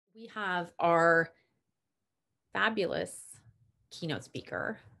We have our fabulous keynote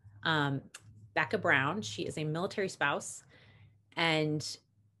speaker, Becca Brown. She is a military spouse. And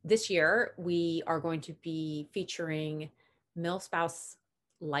this year, we are going to be featuring MilSpouse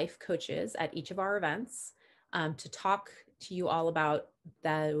life coaches at each of our events to talk to you all about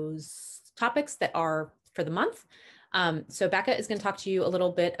those topics that are for the month. So Becca is going to talk to you a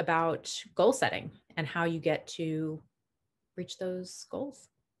little bit about goal setting and how you get to reach those goals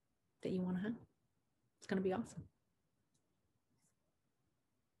that you want to have. It's going to be awesome.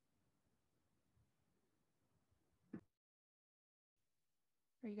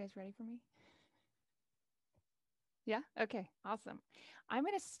 Are you guys ready for me? Yeah? Okay, awesome. I'm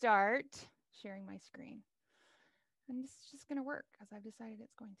going to start sharing my screen. And this is just going to work as I've decided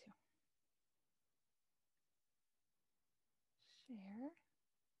it's going to. Share.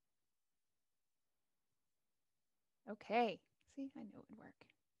 Okay. See, I knew it would work.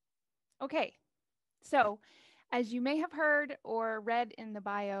 Okay. So, as you may have heard or read in the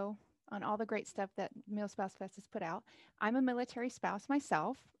bio on all the great stuff that MilSpouseFest has put out, I'm a military spouse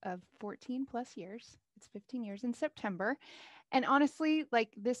myself of 14 plus years. It's 15 years in September. And honestly, like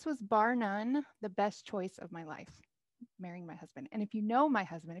this was bar none the best choice of my life, marrying my husband. And if you know my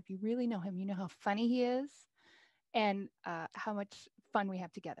husband, if you really know him, you know how funny he is and how much fun we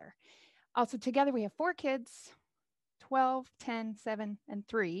have together. Also, together we have 4 kids, 12, 10, 7, and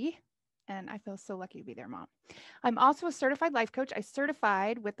 3. And I feel so lucky to be their mom. I'm also a certified life coach. I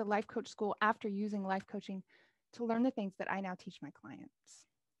certified with the life coach school after using life coaching to learn the things that I now teach my clients,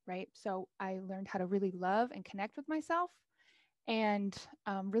 right? So I learned how to really love and connect with myself and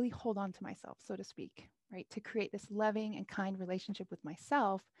really hold on to myself, so to speak, right? To create this loving and kind relationship with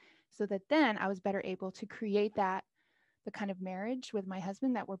myself so that then I was better able to create the kind of marriage with my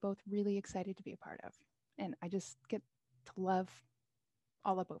husband that we're both really excited to be a part of. And I just get to love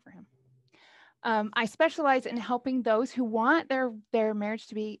all up over him. I specialize in helping those who want their marriage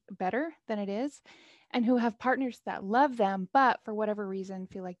to be better than it is and who have partners that love them, but for whatever reason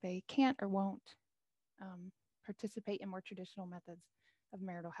feel like they can't or won't participate in more traditional methods of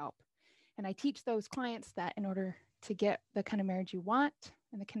marital help. And I teach those clients that in order to get the kind of marriage you want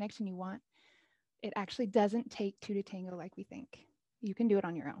and the connection you want, it actually doesn't take 2 to tango like we think. You can do it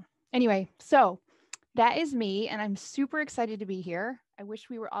on your own. Anyway, so that is me, and I'm super excited to be here. I wish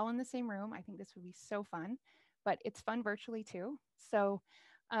we were all in the same room. I think this would be so fun, but it's fun virtually too. So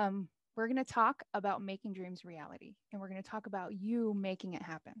we're going to talk about making dreams reality, and we're going to talk about you making it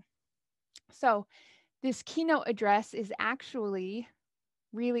happen. So this keynote address is actually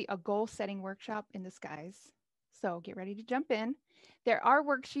really a goal setting workshop in disguise. So get ready to jump in. There are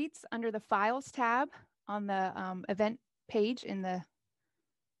worksheets under the files tab on the event page in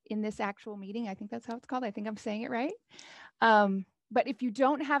this actual meeting. I think that's how it's called. I think I'm saying it right. But if you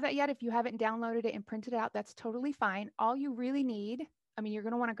don't have that yet, if you haven't downloaded it and printed it out, that's totally fine. All you really need, I mean, you're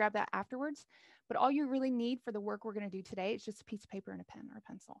going to want to grab that afterwards, but all you really need for the work we're going to do today is just a piece of paper and a pen or a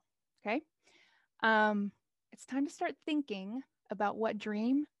pencil. Okay. It's time to start thinking about what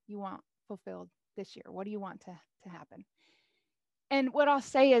dream you want fulfilled this year. What do you want to happen? And what I'll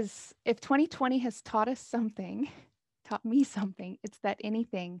say is if 2020 has taught us something, taught me something, it's that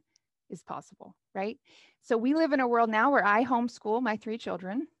anything is possible, right? So we live in a world now where I homeschool my 3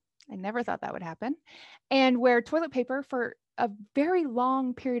 children. I never thought that would happen. And where toilet paper for a very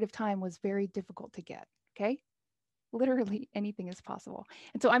long period of time was very difficult to get, okay? Literally anything is possible.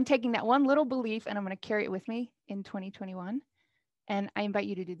 And so I'm taking that one little belief and I'm going to carry it with me in 2021. And I invite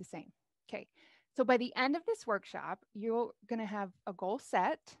you to do the same. Okay. So by the end of this workshop, you're going to have a goal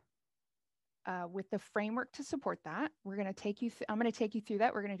set with the framework to support that. We're going to take you, I'm going to take you through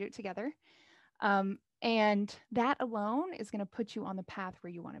that. We're going to do it together. And that alone is going to put you on the path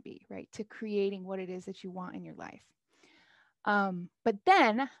where you want to be, right? To creating what it is that you want in your life. But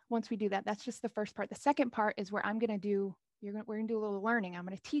then once we do that, that's just the first part. The second part is where I'm going to do, we're going to do a little learning. I'm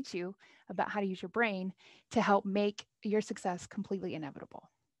going to teach you about how to use your brain to help make your success completely inevitable.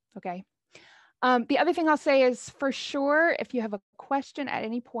 Okay. The other thing I'll say is for sure, if you have a question at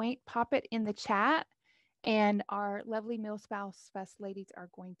any point, pop it in the chat and our lovely MilSpouseFest ladies are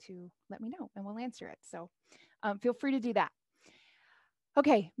going to let me know and we'll answer it. So feel free to do that.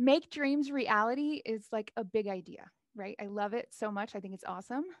 Okay. Make dreams reality is like a big idea, right? I love it so much. I think it's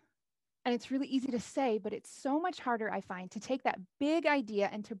awesome. And it's really easy to say, but it's so much harder, I find, to take that big idea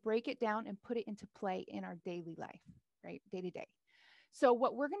and to break it down and put it into play in our daily life, right? Day to day. So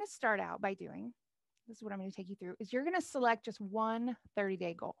what we're going to start out by doing, this is what I'm going to take you through, is you're going to select just one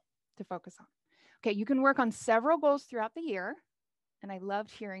 30-day goal to focus on. Okay, you can work on several goals throughout the year. And I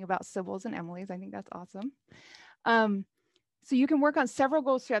loved hearing about Sybil's and Emily's. I think that's awesome. So you can work on several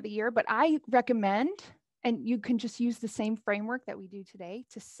goals throughout the year, but I recommend, and you can just use the same framework that we do today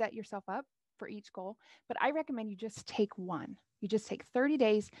to set yourself up for each goal. But I recommend you just take one. You just take 30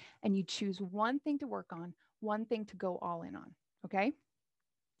 days and you choose one thing to work on, one thing to go all in on. Okay.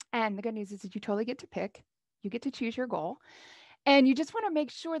 And the good news is that you totally get to pick, you get to choose your goal. And you just want to make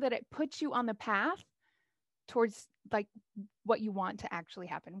sure that it puts you on the path towards like what you want to actually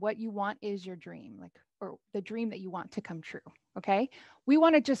happen. What you want is your dream, like, or the dream that you want to come true. Okay. We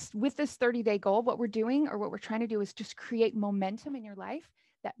want to just, with this 30-day goal, what we're doing or what we're trying to do is just create momentum in your life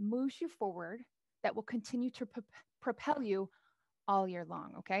that moves you forward, that will continue to propel you all year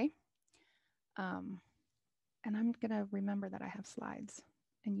long. Okay. And I'm going to remember that I have slides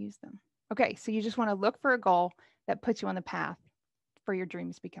and use them. Okay. So you just want to look for a goal that puts you on the path for your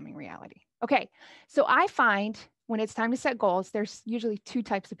dreams becoming reality. Okay. So I find when it's time to set goals, there's usually two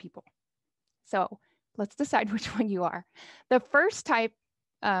types of people. So let's decide which one you are. The first type,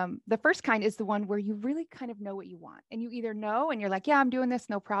 the first kind is the one where you really kind of know what you want. And you either know and you're like, yeah, I'm doing this,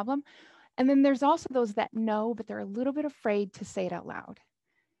 no problem. And then there's also those that know, but they're a little bit afraid to say it out loud.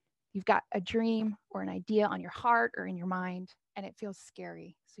 You've got a dream or an idea on your heart or in your mind, and it feels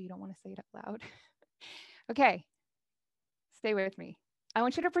scary. So you don't want to say it out loud. Okay. Stay with me. I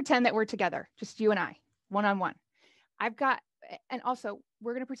want you to pretend that we're together, just you and I, one-on-one. And also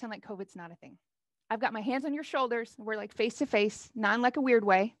we're going to pretend like COVID's not a thing. I've got my hands on your shoulders. We're like face to face, not in like a weird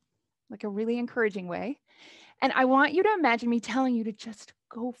way, like a really encouraging way. And I want you to imagine me telling you to just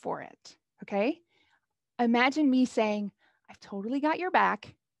go for it. Okay. Imagine me saying, I've totally got your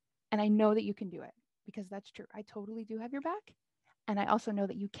back. And I know that you can do it, because that's true. I totally do have your back. And I also know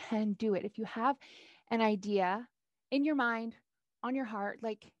that you can do it. If you have an idea in your mind, on your heart,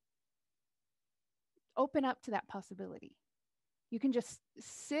 like, open up to that possibility. You can just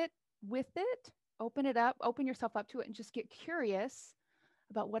sit with it, open it up, open yourself up to it, and just get curious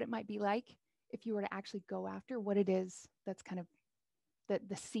about what it might be like if you were to actually go after what it is that's kind of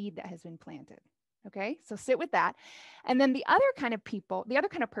the seed that has been planted. Okay, so sit with that. And then the other kind of people, the other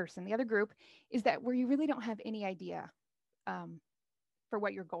kind of person, the other group is that where you really don't have any idea for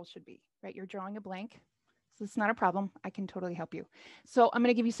what your goal should be, right? You're drawing a blank. So it's not a problem. I can totally help you. So I'm going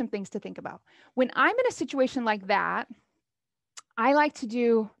to give you some things to think about. When I'm in a situation like that, I like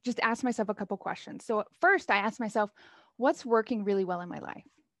to just ask myself a couple questions. So first I ask myself, what's working really well in my life?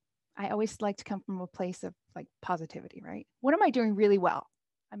 I always like to come from a place of like positivity, right? What am I doing really well?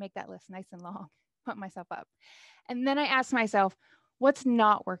 I make that list nice and long, pump myself up. And then I ask myself, what's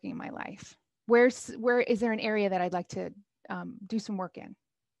not working in my life? Where is there an area that I'd like to do some work in,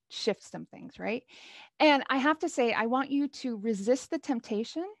 shift some things, right? And I have to say, I want you to resist the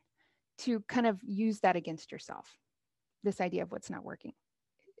temptation to kind of use that against yourself, this idea of what's not working.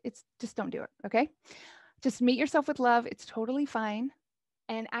 It's just don't do it, okay? Just meet yourself with love. It's totally fine.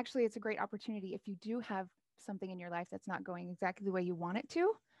 And actually, it's a great opportunity if you do have something in your life that's not going exactly the way you want it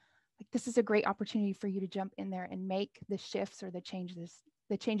to. Like, this is a great opportunity for you to jump in there and make the shifts or the changes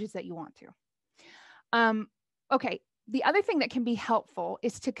that you want to. Okay. The other thing that can be helpful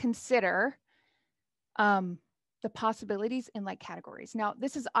is to consider the possibilities in like categories. Now,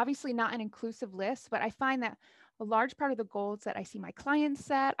 this is obviously not an inclusive list, but I find that a large part of the goals that I see my clients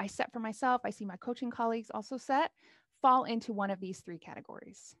set, I set for myself, I see my coaching colleagues also set, fall into one of these three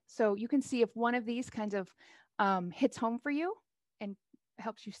categories. So you can see if one of these kinds of hits home for you and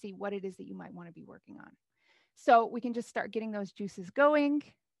helps you see what it is that you might want to be working on. So we can just start getting those juices going.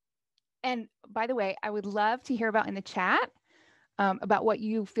 And by the way, I would love to hear about in the chat about what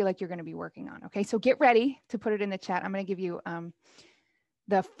you feel like you're going to be working on. Okay, so get ready to put it in the chat. I'm going to give you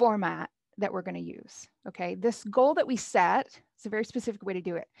the format that we're going to use. Okay, this goal that we set, it's a very specific way to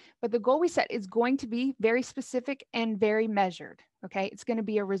do it, but the goal we set is going to be very specific and very measured. Okay, it's going to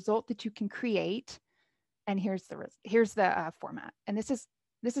be a result that you can create. And here's the format. And this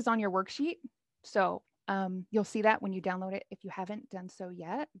is on your worksheet. So you'll see that when you download it. If you haven't done so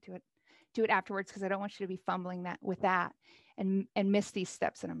yet, do it afterwards, because I don't want you to be fumbling with that and miss these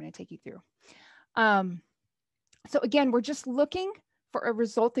steps that I'm going to take you through. So again, we're just looking for a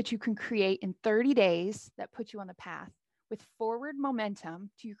result that you can create in 30 days that puts you on the path with forward momentum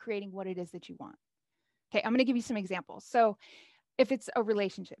to you creating what it is that you want. Okay, I'm going to give you some examples. So if it's a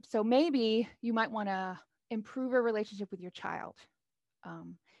relationship, so maybe you might want to improve a relationship with your child.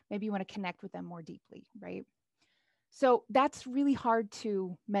 Maybe you want to connect with them more deeply, right? So that's really hard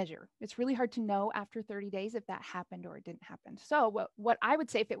to measure. It's really hard to know after 30 days if that happened or it didn't happen. So what I would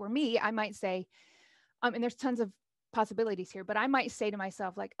say, if it were me, I might say, and there's tons of possibilities here, but I might say to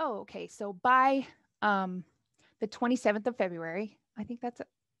myself like, oh, okay, so by the 27th of February, I think that's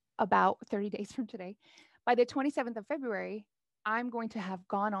about 30 days from today. By the 27th of February, I'm going to have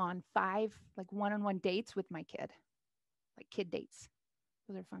gone on 5 like one-on-one dates with my kid, like kid dates.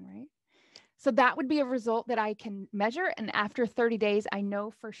 Those are fun, right? So that would be a result that I can measure. And after 30 days, I know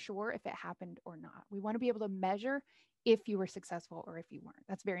for sure if it happened or not. We want to be able to measure if you were successful or if you weren't.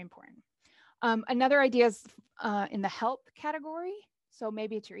 That's very important. Another idea is in the health category. So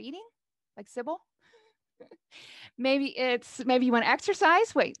maybe it's your eating, like Sybil. Maybe you want to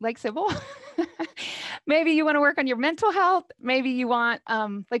exercise. Wait, like Sybil. Maybe you want to work on your mental health. Maybe you want,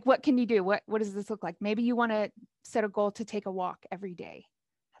 like, what can you do? What does this look like? Maybe you want to set a goal to take a walk every day.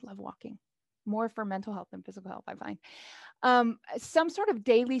 I love walking. More for mental health than physical health, I find. Some sort of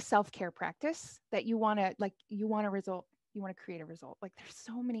daily self-care practice that you want to, like, you want to create a result. Like, there's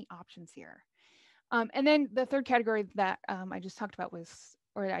so many options here. And then the third category that I just talked about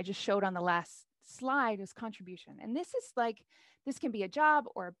or I just showed on the last slide is contribution. And this can be a job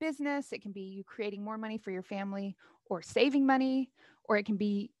or a business. It can be you creating more money for your family or saving money, or it can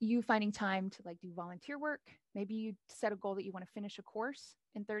be you finding time to like do volunteer work. Maybe you set a goal that you want to finish a course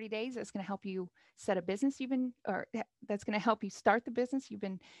in 30 days. That's going to help you set a business that's going to help you start the business you've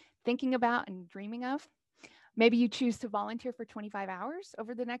been thinking about and dreaming of. Maybe you choose to volunteer for 25 hours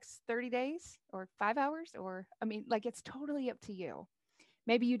over the next 30 days or 5 hours, like it's totally up to you.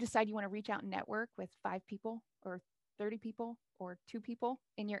 Maybe you decide you want to reach out and network with 5 people or 30 people or 2 people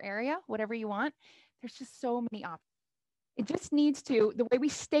in your area, whatever you want. There's just so many options. It just needs to, the way we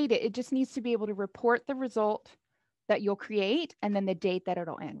state it, it just needs to be able to report the result that you'll create and then the date that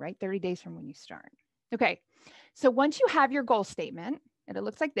it'll end, right? 30 days from when you start. Okay. So once you have your goal statement, and it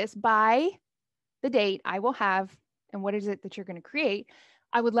looks like this, by the date I will have, and what is it that you're going to create,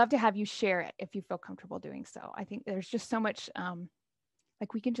 I would love to have you share it if you feel comfortable doing so. I think there's just so much,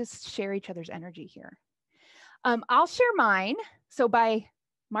 like we can just share each other's energy here. I'll share mine. So by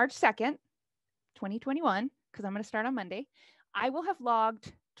March 2nd, 2021, because I'm going to start on Monday, I will have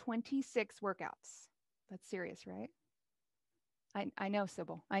logged 26 workouts. That's serious, right? I know,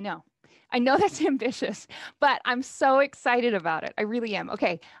 Sybil. I know that's ambitious, but I'm so excited about it. I really am.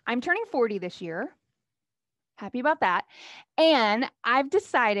 Okay. I'm turning 40 this year. Happy about that. And I've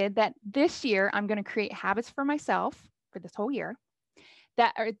decided that this year I'm going to create habits for myself for this whole year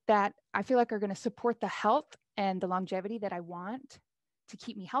that I feel like are going to support the health and the longevity that I want to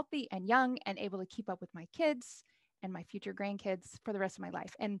keep me healthy and young and able to keep up with my kids and my future grandkids for the rest of my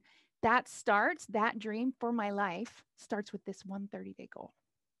life. And that dream for my life starts with this 130-day goal.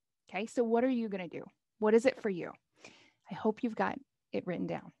 Okay. So what are you going to do? What is it for you? I hope you've got it written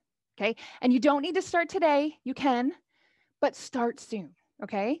down. Okay. And you don't need to start today. You can, but start soon.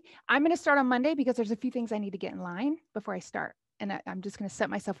 Okay. I'm going to start on Monday because there's a few things I need to get in line before I start. And I'm just going to set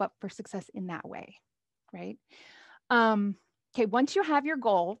myself up for success in that way. Right. Okay. Once you have your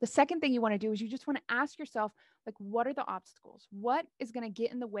goal, the second thing you want to do is you just want to ask yourself, like, what are the obstacles? What is going to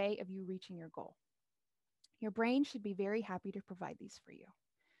get in the way of you reaching your goal? Your brain should be very happy to provide these for you.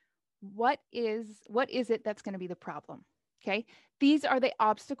 What is it that's going to be the problem? Okay. These are the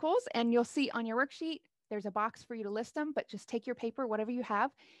obstacles, and you'll see on your worksheet, there's a box for you to list them, but just take your paper, whatever you have,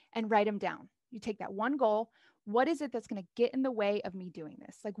 and write them down. You take that one goal. What is it that's going to get in the way of me doing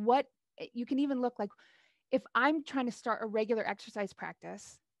this? Like, what you can even look like, if I'm trying to start a regular exercise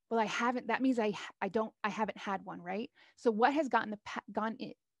practice, well, I haven't, that means I haven't had one, right? So what has gone in, I'm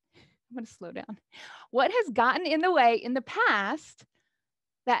going to slow down. What has gotten in the way in the past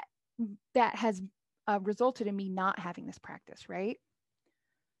that has resulted in me not having this practice, right?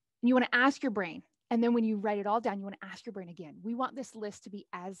 And you want to ask your brain. And then when you write it all down, you want to ask your brain again. We want this list to be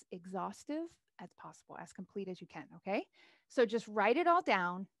as exhaustive as possible, as complete as you can, okay? So just write it all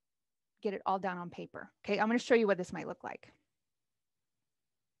down, get it all down on paper. Okay, I'm going to show you what this might look like.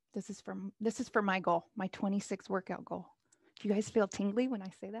 This is for my goal, my 26 workout goal. Do you guys feel tingly when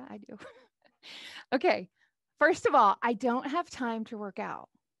I say that? I do. Okay, first of all, I don't have time to work out,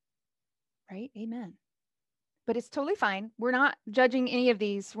 right? Amen. But it's totally fine. We're not judging any of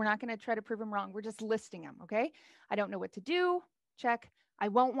these. We're not going to try to prove them wrong. We're just listing them, okay? I don't know what to do. Check. I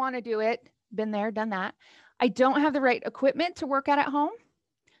won't want to do it. Been there, done that. I don't have the right equipment to work out at home.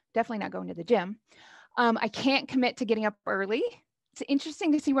 Definitely not going to the gym. I can't commit to getting up early. It's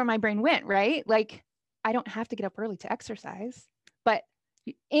interesting to see where my brain went, right? Like, I don't have to get up early to exercise, but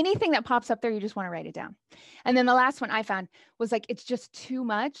anything that pops up there, you just want to write it down. And then the last one I found was like, it's just too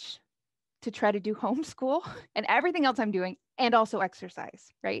much to try to do homeschool and everything else I'm doing, and also exercise,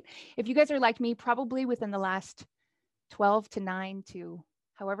 right? If you guys are like me, probably within the last 12 to 9 to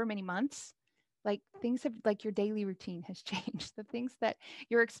however many months, like things have, like your daily routine has changed. The things that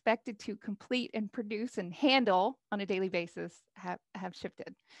you're expected to complete and produce and handle on a daily basis have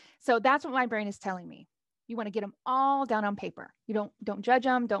shifted. So that's what my brain is telling me. You want to get them all down on paper. You don't judge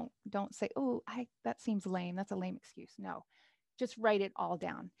them. Don't say, oh, that seems lame. That's a lame excuse. No, just write it all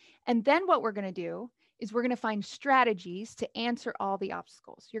down. And then what we're going to do is we're going to find strategies to answer all the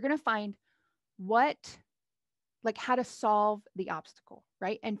obstacles. You're going to find how to solve the obstacle,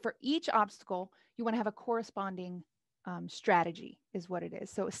 right? And for each obstacle, you want to have a corresponding strategy is what it is.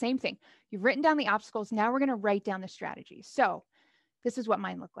 So same thing. You've written down the obstacles. Now we're going to write down the strategies. So this is what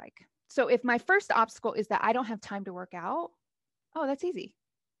mine look like. So if my first obstacle is that I don't have time to work out, oh, that's easy.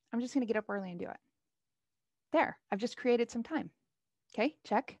 I'm just going to get up early and do it. There, I've just created some time. Okay,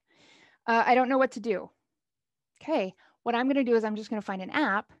 check. I don't know what to do. Okay, what I'm going to do is I'm just going to find an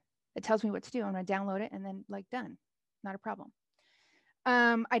app that tells me what to do. I'm going to download it and then done. Not a problem.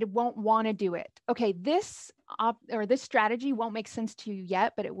 I won't want to do it. Okay, this strategy won't make sense to you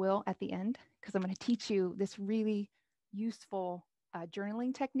yet, but it will at the end because I'm going to teach you this really useful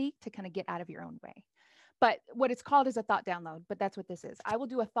journaling technique to kind of get out of your own way. But what it's called is a thought download, but that's what this is. I will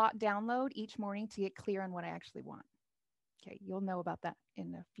do a thought download each morning to get clear on what I actually want. Okay, you'll know about that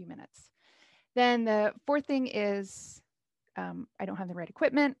in a few minutes. Then the fourth thing is I don't have the right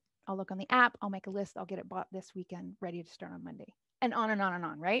equipment. I'll look on the app. I'll make a list. I'll get it bought this weekend, ready to start on Monday. And on and on and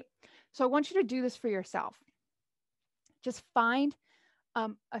on, right? So I want you to do this for yourself. Just find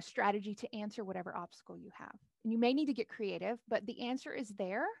a strategy to answer whatever obstacle you have. And you may need to get creative, but the answer is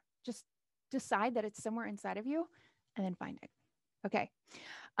there. Just decide that it's somewhere inside of you and then find it. Okay.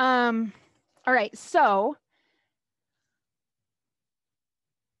 All right. So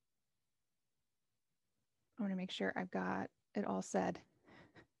I want to make sure I've got it all said.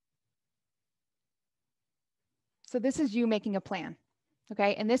 So this is you making a plan.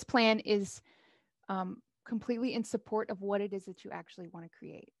 Okay. And this plan is completely in support of what it is that you actually want to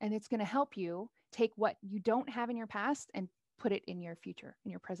create. And it's going to help you take what you don't have in your past and put it in your future,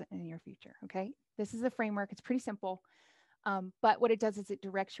 in your present and in your future. Okay. This is a framework. It's pretty simple. But what it does is it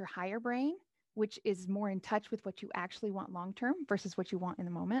directs your higher brain, which is more in touch with what you actually want long-term versus what you want in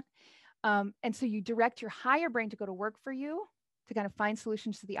the moment. And so you direct your higher brain to go to work for you to kind of find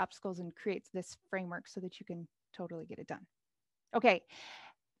solutions to the obstacles and creates this framework so that you can totally get it done. Okay.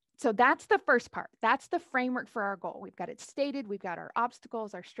 So that's the first part. That's the framework for our goal. We've got it stated. We've got our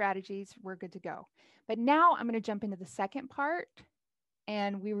obstacles, our strategies. We're good to go. But now I'm going to jump into the second part.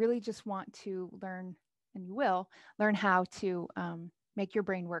 And we really just want to learn, and you will learn how to make your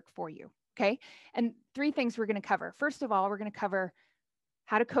brain work for you. Okay. And three things we're going to cover. First of all, we're going to cover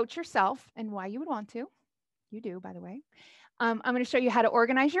how to coach yourself and why you would want to. You do, by the way. I'm going to show you how to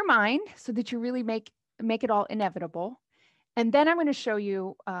organize your mind so that you really make it all inevitable. And then I'm going to show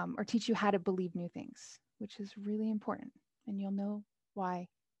you or teach you how to believe new things, which is really important. And you'll know why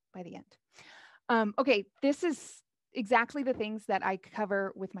by the end. Okay, this is exactly the things that I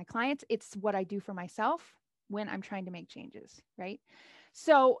cover with my clients. It's what I do for myself when I'm trying to make changes, right?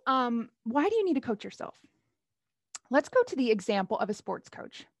 So why do you need to coach yourself? Let's go to the example of a sports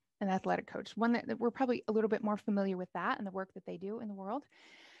coach, an athletic coach, one that we're probably a little bit more familiar with that and the work that they do in the world.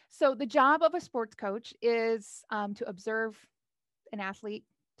 So the job of a sports coach is to observe an athlete,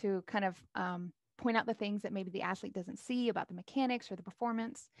 to kind of point out the things that maybe the athlete doesn't see about the mechanics or the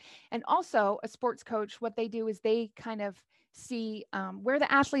performance. And also a sports coach, what they do is they kind of see where the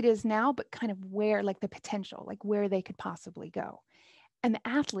athlete is now, but kind of where, like the potential, like where they could possibly go. And the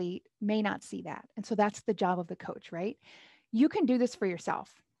athlete may not see that. And so that's the job of the coach, right? You can do this for yourself.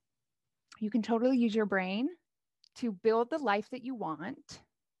 You can totally use your brain to build the life that you want,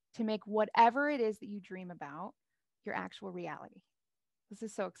 to make whatever it is that you dream about your actual reality. This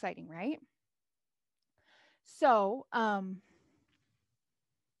is so exciting, right? So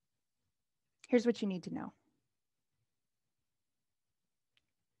here's what you need to know.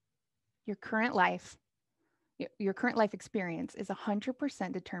 Your current life experience is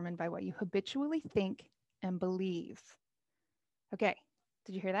 100% determined by what you habitually think and believe. Okay,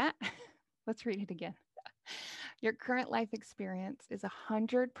 did you hear that? Let's read it again. Your current life experience is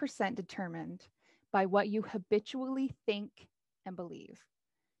 100% determined by what you habitually think and believe.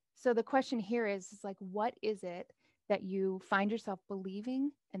 So the question here is like, what is it that you find yourself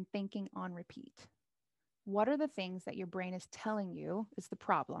believing and thinking on repeat? What are the things that your brain is telling you is the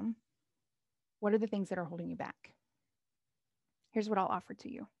problem? What are the things that are holding you back? Here's what I'll offer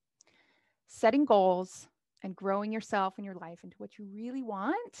to you. Setting goals and growing yourself and your life into what you really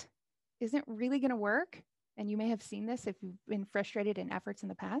want isn't really going to work. And you may have seen this if you've been frustrated in efforts in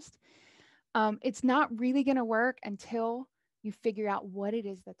the past. It's not really going to work until you figure out what it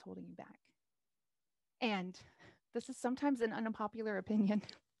is that's holding you back. And this is sometimes an unpopular opinion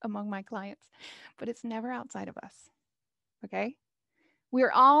among my clients, but it's never outside of us. Okay?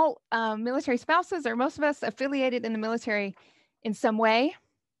 We're all military spouses, or most of us affiliated in the military in some way.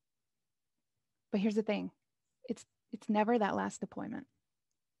 But here's the thing. It's never that last deployment.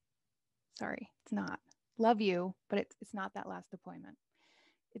 Sorry, it's not. Love you, but it's not that last deployment.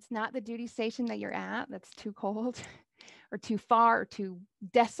 It's not the duty station that you're at that's too cold or too far or too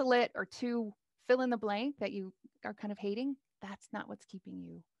desolate or too fill in the blank that you are kind of hating. That's not what's keeping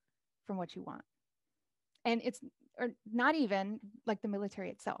you from what you want. And it's or not even like the military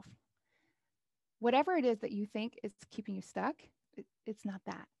itself. Whatever it is that you think is keeping you stuck, it's not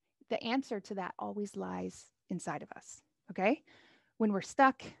that. The answer to that always lies inside of us. Okay. When we're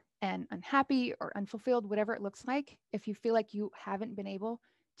stuck and unhappy or unfulfilled, whatever it looks like, if you feel like you haven't been able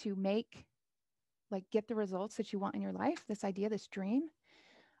to get the results that you want in your life, this idea, this dream,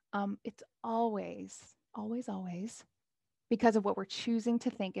 it's always, always, always because of what we're choosing to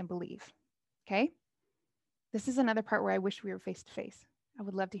think and believe. Okay. This is another part where I wish we were face to face. I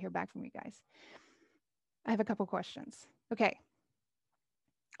would love to hear back from you guys. I have a couple questions. Okay.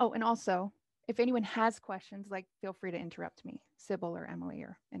 Oh, and also, if anyone has questions, feel free to interrupt me, Sybil or Emily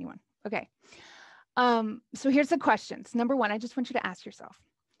or anyone. Okay. So here's the questions. Number one, I just want you to ask yourself,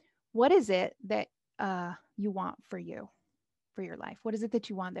 what is it that you want for you, for your life? What is it that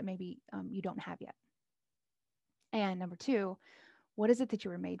you want that maybe you don't have yet? And number two, what is it that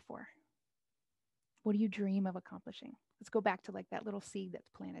you were made for? What do you dream of accomplishing? Let's go back to that little seed that's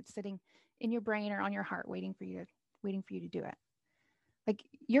planted, sitting in your brain or on your heart, waiting for you to do it.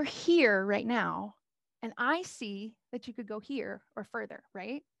 You're here right now, and I see that you could go here or further,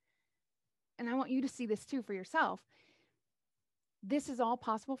 right? And I want you to see this too for yourself. This is all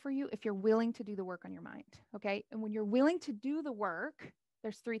possible for you if you're willing to do the work on your mind, okay? And when you're willing to do the work,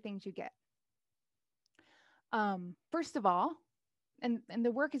 there's three things you get. First of all, and the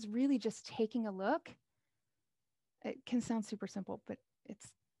work is really just taking a look. It can sound super simple, but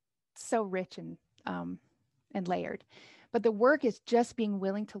it's so rich and layered. But the work is just being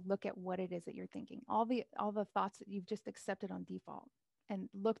willing to look at what it is that you're thinking, all the thoughts that you've just accepted on default and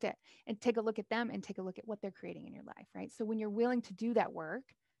looked at, and take a look at them and take a look at what they're creating in your life, right? So when you're willing to do that work,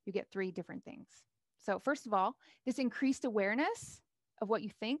 you get three different things. So first of all, this increased awareness of what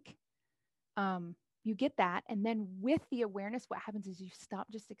you think, you get that. And then with the awareness, what happens is you stop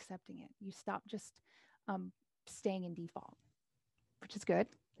just accepting it. You stop just staying in default, which is good.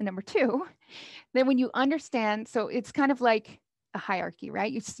 And number two, then when you understand, so it's kind of like a hierarchy,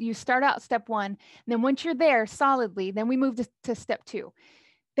 right? You start out step one, and then once you're there solidly, then we move to step two.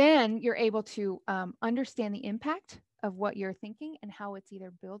 Then you're able to understand the impact of what you're thinking and how it's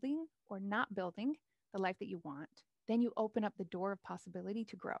either building or not building the life that you want. Then you open up the door of possibility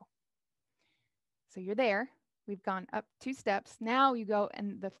to grow. So you're there. We've gone up 2 steps. Now you go,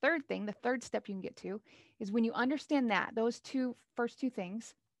 and the third step you can get to is when you understand that, those first two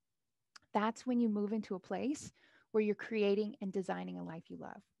things, that's when you move into a place where you're creating and designing a life you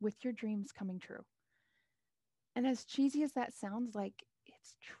love with your dreams coming true. And as cheesy as that sounds,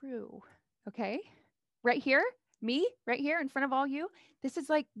 it's true. Okay. Right here, me, right here in front of all you, this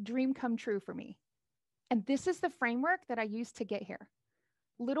is dream come true for me. And this is the framework that I use to get here.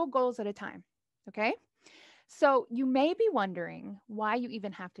 Little goals at a time. Okay. So you may be wondering why you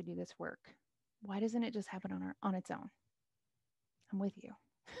even have to do this work. Why doesn't it just happen on its own? I'm with you.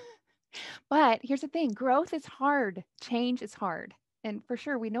 But here's the thing, growth is hard. Change is hard. And for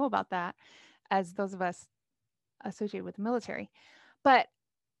sure, we know about that as those of us associated with the military. But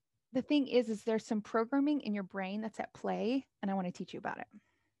the thing is there's some programming in your brain that's at play, and I want to teach you about it.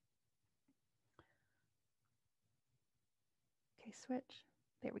 Okay, switch.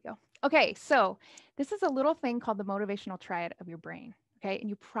 There we go. Okay, so this is a little thing called the motivational triad of your brain. Okay, and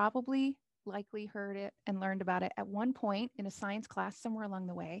you probably likely heard it and learned about it at one point in a science class somewhere along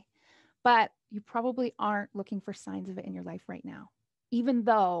the way, but you probably aren't looking for signs of it in your life right now, even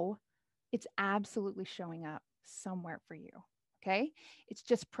though it's absolutely showing up somewhere for you. Okay, it's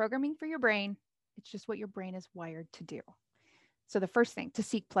just programming for your brain. It's just what your brain is wired to do. So the first thing, to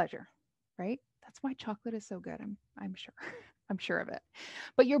seek pleasure, right? That's why chocolate is so good. I'm sure. I'm sure of it.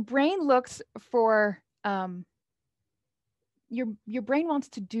 But your brain looks for your brain wants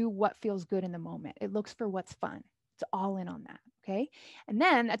to do what feels good in the moment. It looks for what's fun. It's all in on that. Okay. And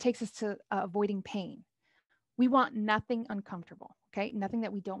then that takes us to avoiding pain. We want nothing uncomfortable. Okay. Nothing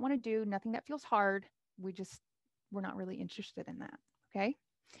that we don't want to do, nothing that feels hard. We're not really interested in that. Okay.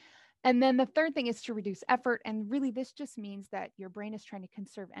 And then the third thing is to reduce effort. And really, this just means that your brain is trying to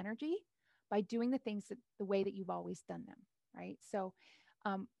conserve energy by doing the things the way that you've always done them. Right. So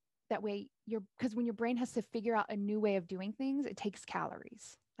that way because when your brain has to figure out a new way of doing things, it takes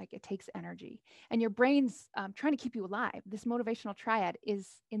calories. Like it takes energy. And your brain's trying to keep you alive. This motivational triad is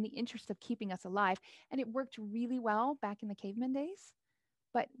in the interest of keeping us alive. And it worked really well back in the caveman days,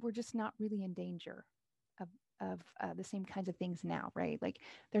 but we're just not really in danger of the same kinds of things now, right? Like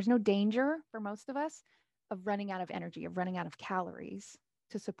there's no danger for most of us of running out of energy, of running out of calories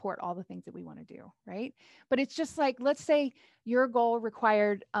to support all the things that we want to do, right? But it's just like, let's say your goal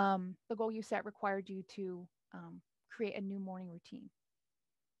required, the goal you set required you to create a new morning routine.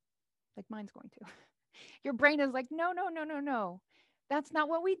 Like mine's going to. Your brain is like, no, no, no, no, no. That's not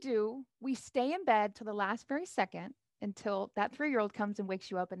what we do. We stay in bed till the last very second until that 3-year-old comes and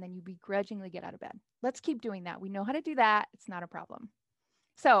wakes you up, and then you begrudgingly get out of bed. Let's keep doing that. We know how to do that. It's not a problem.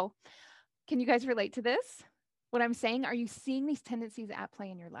 So, can you guys relate to this? What I'm saying, are you seeing these tendencies at play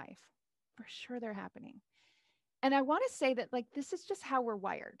in your life? For sure they're happening. And I want to say that like this is just how we're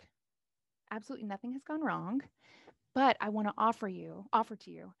wired. Absolutely nothing has gone wrong, but I want to offer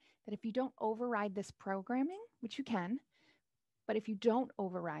to you that if you don't override this programming, which you can, but if you don't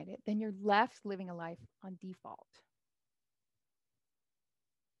override it, then you're left living a life on default.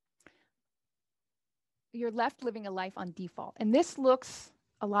 You're left living a life on default. And this looks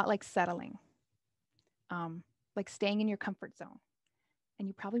a lot like settling, like staying in your comfort zone. And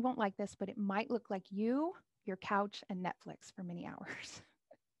you probably won't like this, but it might look like you, your couch, and Netflix for many hours.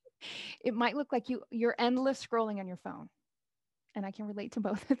 It might look like you're endless scrolling on your phone. And I can relate to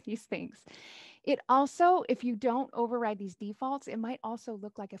both of these things. It also, if you don't override these defaults, it might also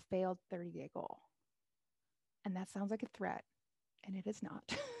look like a failed 30-day goal. And that sounds like a threat, and it is not.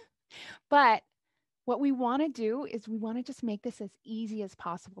 But what we want to do is we want to just make this as easy as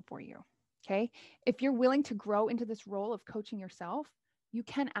possible for you. Okay. If you're willing to grow into this role of coaching yourself, you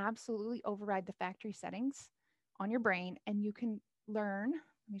can absolutely override the factory settings on your brain, and you can learn.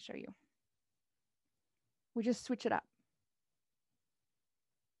 Let me show you. We just switch it up.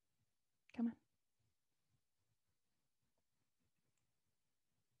 Come on.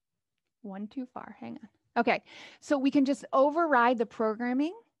 One too far. Hang on. Okay. So we can just override the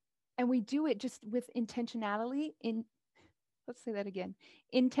programming, and we do it just with intentionality let's say that again.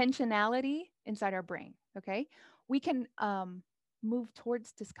 Intentionality inside our brain. Okay. We can move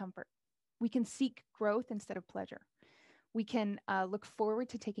towards discomfort. We can seek growth instead of pleasure. We can look forward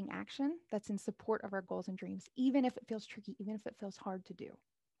to taking action that's in support of our goals and dreams, even if it feels tricky, even if it feels hard to do.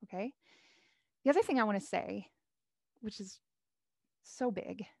 Okay. The other thing I want to say, which is so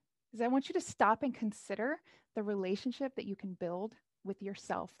big, is I want you to stop and consider the relationship that you can build with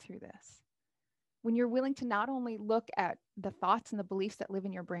yourself through this. When you're willing to not only look at the thoughts and the beliefs that live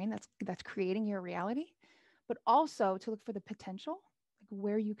in your brain that's creating your reality, but also to look for the potential, like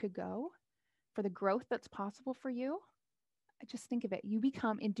where you could go, for the growth that's possible for you. Just think of it.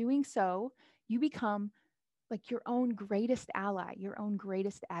 In doing so, you become like your own greatest ally, your own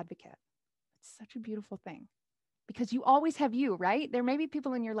greatest advocate. It's such a beautiful thing. Because you always have you, right? There may be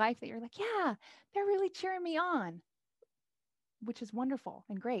people in your life that you're like, yeah, they're really cheering me on, which is wonderful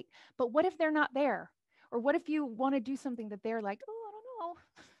and great. But what if they're not there? Or what if you want to do something that they're like, oh, I don't know.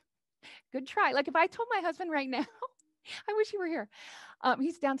 Good try. Like if I told my husband right now, I wish he were here.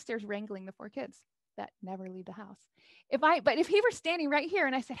 He's downstairs wrangling the 4 kids that never leave the house. But if he were standing right here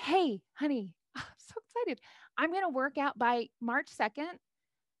and I said, hey, honey, I'm so excited. I'm going to work out by March 2nd.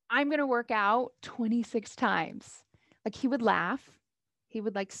 I'm going to work out 26 times. Like he would laugh. He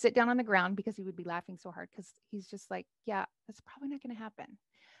would like sit down on the ground because he would be laughing so hard because he's just like, yeah, that's probably not going to happen.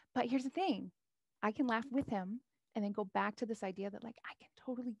 But here's the thing. I can laugh with him and then go back to this idea that like I can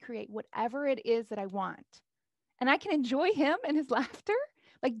totally create whatever it is that I want. And I can enjoy him and his laughter.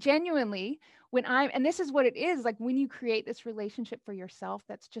 Like genuinely, and this is what it is, like when you create this relationship for yourself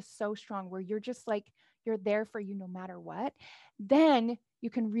that's just so strong, where you're just like, you're there for you no matter what, then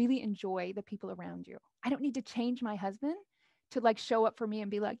you can really enjoy the people around you. I don't need to change my husband to like show up for me and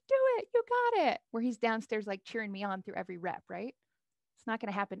be like, do it, you got it, where he's downstairs like cheering me on through every rep, right? It's not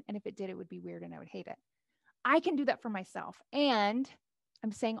going to happen. And if it did, it would be weird and I would hate it. I can do that for myself. And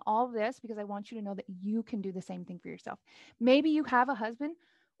I'm saying all of this because I want you to know that you can do the same thing for yourself. Maybe you have a husband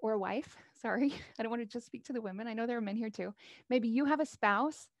or a wife. Sorry, I don't want to just speak to the women. I know there are men here too. Maybe you have a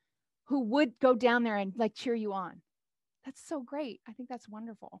spouse who would go down there and like cheer you on. That's so great. I think that's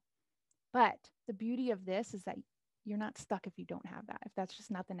wonderful. But the beauty of this is that you're not stuck if you don't have that, if that's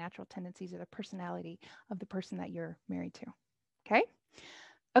just not the natural tendencies or the personality of the person that you're married to. Okay?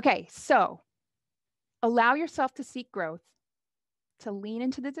 Okay, so allow yourself to seek growth, to lean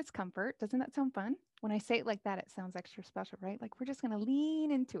into the discomfort. Doesn't that sound fun? When I say it like that, it sounds extra special, right? Like we're just going to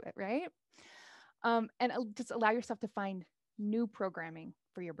lean into it, right? And just allow yourself to find new programming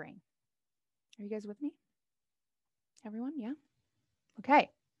for your brain. Are you guys with me? Everyone? Yeah?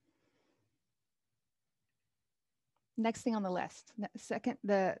 Okay. next thing on the list,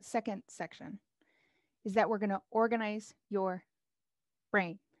 the second section is that we're going to organize your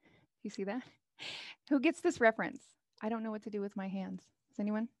brain. You see that? Who gets this reference? I don't know what to do with my hands. Does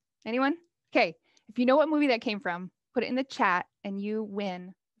anyone? Anyone? Okay. If you know what movie that came from, put it in the chat and you win.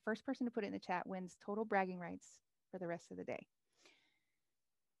 The first person to put it in the chat wins total bragging rights for the rest of the day.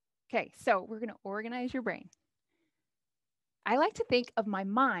 Okay. So we're going to organize your brain. I like to think of my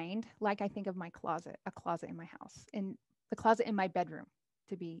mind like I think of my closet, a closet in my house, and the closet in my bedroom,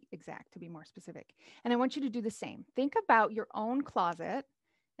 to be exact, to be more specific. And I want you to do the same. Think about your own closet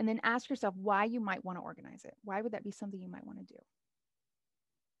and then ask yourself why you might want to organize it. Why would that be something you might want to do?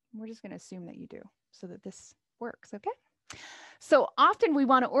 We're just going to assume that you do so that this works, okay? So often we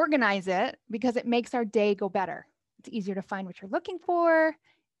want to organize it because it makes our day go better. It's easier to find what you're looking for,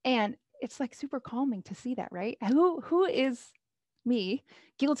 and it's like super calming to see that, right? Who is me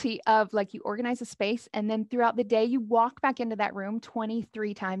guilty of like you organize a space and then throughout the day you walk back into that room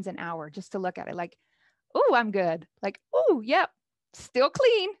 23 times an hour just to look at it like, oh, I'm good. Like, oh, yep, still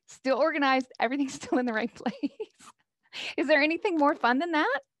clean, still organized, everything's still in the right place. Is there anything more fun than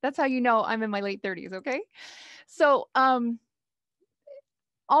that? That's how you know I'm in my late 30s, okay? So all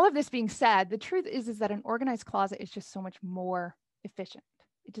of this being said, the truth is that an organized closet is just so much more efficient.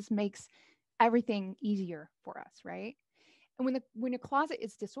 It just makes everything easier for us, right? And when a closet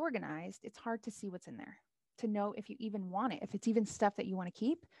is disorganized, it's hard to see what's in there, to know if you even want it, if it's even stuff that you want to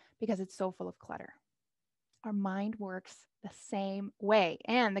keep, because it's so full of clutter. Our mind works the same way.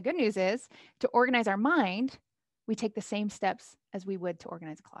 And the good news is, to organize our mind, we take the same steps as we would to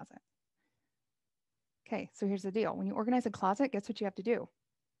organize a closet. Okay, so here's the deal. When you organize a closet, guess what you have to do? You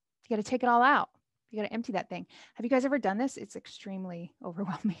got to take it all out. You got to empty that thing. Have you guys ever done this? It's extremely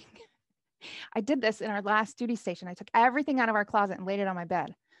overwhelming. I did this in our last duty station. I took everything out of our closet and laid it on my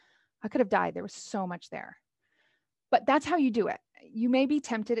bed. I could have died. There was so much there. But that's how you do it. You may be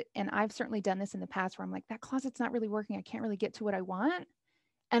tempted, and I've certainly done this in the past where I'm like, that closet's not really working. I can't really get to what I want.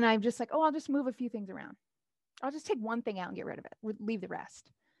 And I'm just like, oh, I'll just move a few things around. I'll just take one thing out and get rid of it. Leave the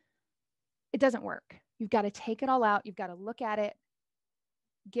rest. It doesn't work. You've got to take it all out. You've got to look at it.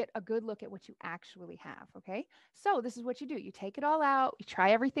 Get a good look at what you actually have, okay? So this is what you do. You take it all out. You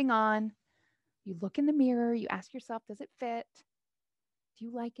try everything on. You look in the mirror. You ask yourself, does it fit? Do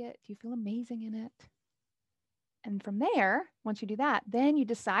you like it? Do you feel amazing in it? And from there, once you do that, then you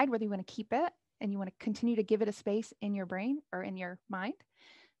decide whether you want to keep it and you want to continue to give it a space in your brain or in your mind,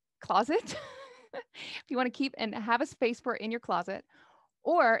 closet. If you want to keep and have a space for it in your closet,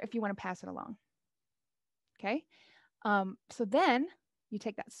 or if you want to pass it along. Okay. So then you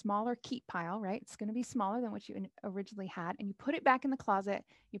take that smaller keep pile, right? It's going to be smaller than what you originally had, and you put it back in the closet.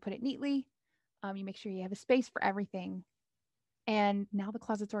 You put it neatly. You make sure you have a space for everything. And now the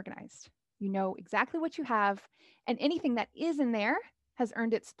closet's organized. You know exactly what you have, and anything that is in there has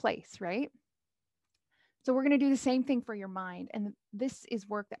earned its place, right? So we're going to do the same thing for your mind. And this is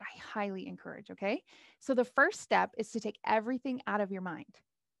work that I highly encourage, okay? So the first step is to take everything out of your mind.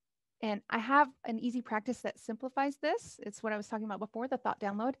 And I have an easy practice that simplifies this. It's what I was talking about before, the thought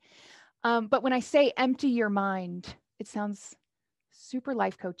download. But when I say empty your mind, it sounds super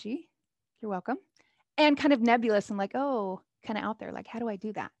life coachy. You're welcome. And kind of nebulous and like, oh, kind of out there. Like, how do I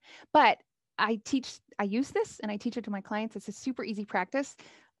do that? But I use this and I teach it to my clients. It's a super easy practice,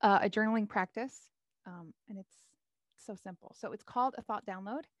 a journaling practice. And it's so simple. So it's called a thought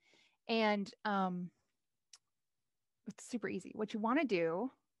download. And it's super easy. What you want to do,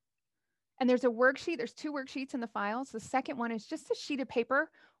 and there's a worksheet. There's 2 worksheets in the files. The second one is just a sheet of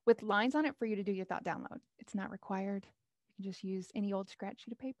paper with lines on it for you to do your thought download. It's not required. You can just use any old scratch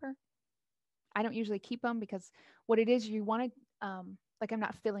sheet of paper. I don't usually keep them because what it is, you want to, like I'm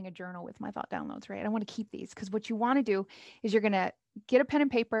not filling a journal with my thought downloads, right? I want to keep these because what you want to do is you're going to get a pen and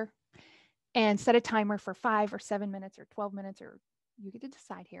paper and set a timer for 5 or 7 minutes or 12 minutes, or you get to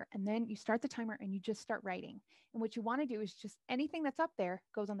decide here. And then you start the timer and you just start writing. And what you want to do is just anything that's up there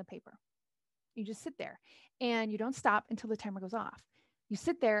goes on the paper. You just sit there and you don't stop until the timer goes off. You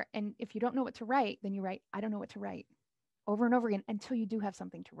sit there, and if you don't know what to write, then you write, I don't know what to write, over and over again until you do have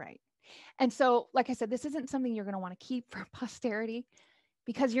something to write. And so, like I said, this isn't something you're going to want to keep for posterity,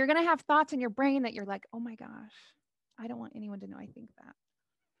 because you're going to have thoughts in your brain that you're like, oh my gosh, I don't want anyone to know I think that.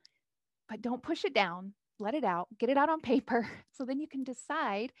 But don't push it down. Let it out, get it out on paper. So then you can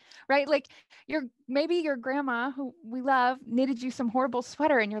decide, right? Like maybe your grandma, who we love, knitted you some horrible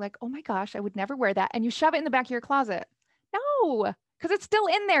sweater and you're like, oh my gosh, I would never wear that. And you shove it in the back of your closet. No, because it's still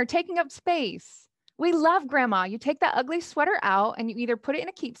in there taking up space. We love grandma. You take that ugly sweater out and you either put it in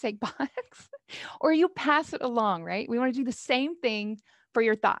a keepsake box or you pass it along, right? We want to do the same thing for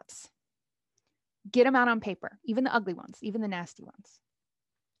your thoughts. Get them out on paper, even the ugly ones, even the nasty ones.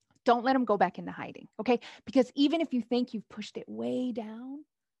 Don't let them go back into hiding, okay? Because even if you think you've pushed it way down,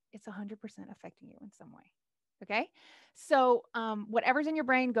 it's 100% affecting you in some way, okay? So whatever's in your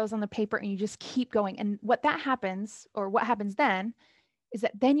brain goes on the paper and you just keep going. And what happens then is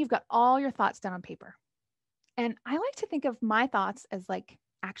that then you've got all your thoughts down on paper. And I like to think of my thoughts as like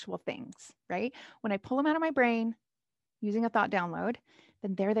actual things, right? When I pull them out of my brain using a thought download,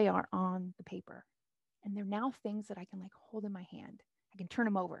 then there they are on the paper. And they're now things that I can like hold in my hand. I can turn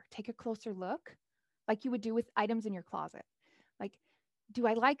them over, take a closer look, like you would do with items in your closet. Like, do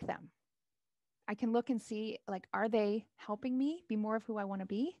I like them? I can look and see, like, are they helping me be more of who I want to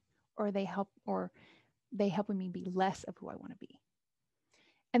be? Or are they helping me be less of who I want to be?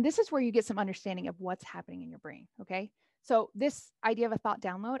 And this is where you get some understanding of what's happening in your brain. Okay. So this idea of a thought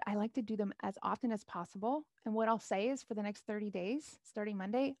download, I like to do them as often as possible. And what I'll say is for the next 30 days, starting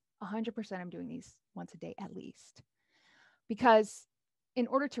Monday, 100% I'm doing these once a day at least. Because in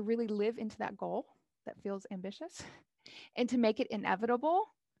order to really live into that goal that feels ambitious and to make it inevitable,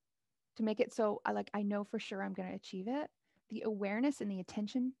 to make it so I know for sure I'm going to achieve it, the awareness and the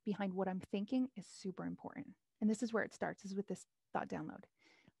attention behind what I'm thinking is super important. And this is where it starts, is with this thought download.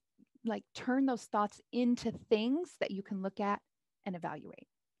 Like turn those thoughts into things that you can look at and evaluate.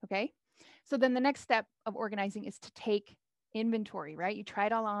 Okay. So then the next step of organizing is to take inventory, right? You try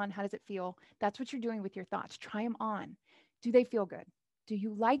it all on. How does it feel? That's what you're doing with your thoughts. Try them on. Do they feel good? Do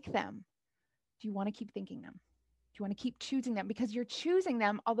you like them? Do you want to keep thinking them? Do you want to keep choosing them? Because you're choosing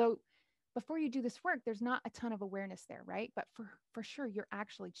them, although before you do this work, there's not a ton of awareness there, right? But for sure, you're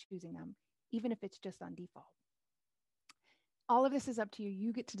actually choosing them, even if it's just on default. All of this is up to you.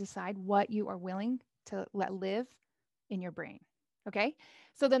 You get to decide what you are willing to let live in your brain. Okay.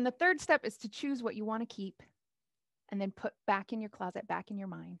 So then the third step is to choose what you want to keep and then put back in your closet, back in your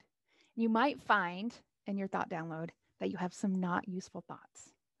mind. You might find in your thought download that you have some not useful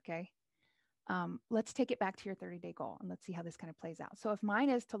thoughts. Okay. Let's take it back to your 30-day goal and let's see how this kind of plays out. So if mine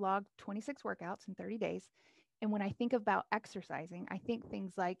is to log 26 workouts in 30 days, and when I think about exercising, I think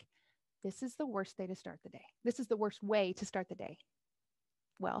things like, this is the worst day to start the day. This is the worst way to start the day.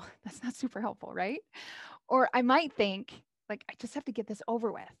 Well, that's not super helpful, right? Or I might think, like, I just have to get this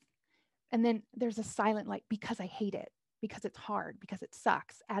over with. And then there's a silent, like, because I hate it, because it's hard, because it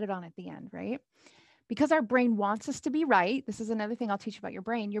sucks, added on at the end, right? Because our brain wants us to be right. This is another thing I'll teach you about your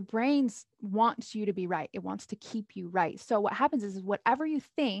brain. Your brain wants you to be right. It wants to keep you right. So what happens is whatever you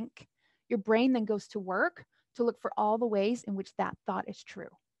think, your brain then goes to work to look for all the ways in which that thought is true.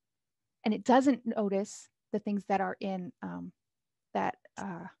 And it doesn't notice the things that are in that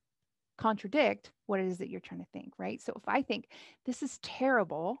contradict what it is that you're trying to think, right? So if I think this is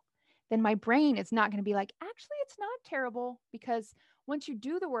terrible, then my brain is not going to be like, actually, it's not terrible, because once you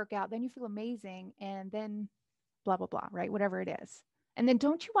do the workout, then you feel amazing, and then blah, blah, blah, right? Whatever it is. And then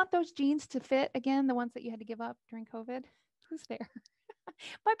don't you want those jeans to fit again, the ones that you had to give up during COVID? Who's there?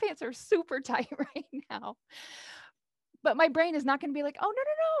 My pants are super tight right now. But my brain is not going to be like, oh,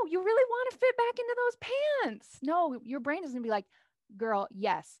 no, you really want to fit back into those pants. No, your brain is going to be like, girl,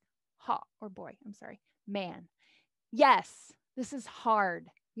 yes. Or boy, I'm sorry, man. Yes, this is hard.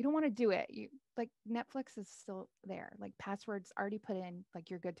 You don't want to do it. You like Netflix is still there. Like passwords already put in, like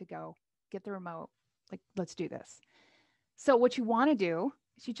you're good to go. Get the remote. Like, let's do this. So what you want to do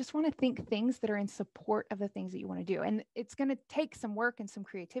is you just want to think things that are in support of the things that you want to do. And it's going to take some work and some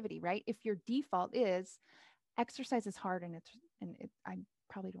creativity, right? If your default is exercise is hard and I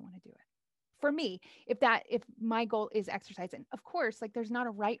probably don't want to do it. For me, if my goal is exercise, and of course, like there's not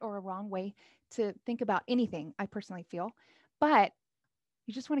a right or a wrong way to think about anything, I personally feel, but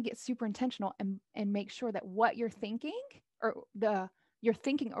you just want to get super intentional and make sure that what you're thinking or you're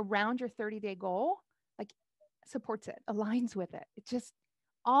thinking around your 30-day goal, like supports it, aligns with it. It's just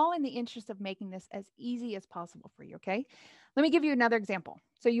all in the interest of making this as easy as possible for you. Okay. Let me give you another example.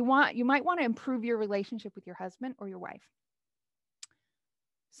 So you might want to improve your relationship with your husband or your wife.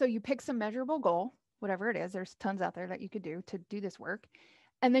 So you pick some measurable goal, whatever it is. There's tons out there that you could do to do this work.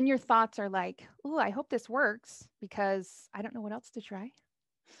 And then your thoughts are like, oh, I hope this works because I don't know what else to try.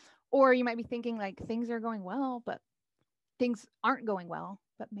 Or you might be thinking like things are going well, but things aren't going well,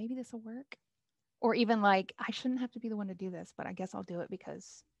 but maybe this will work. Or even like, I shouldn't have to be the one to do this, but I guess I'll do it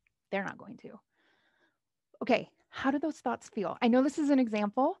because they're not going to. Okay, how do those thoughts feel? I know this is an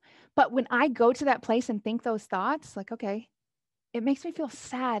example, but when I go to that place and think those thoughts, like, okay, it makes me feel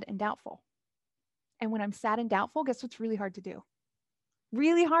sad and doubtful. And when I'm sad and doubtful, guess what's really hard to do?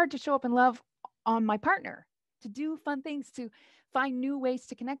 Really hard to show up in love on my partner, to do fun things, to find new ways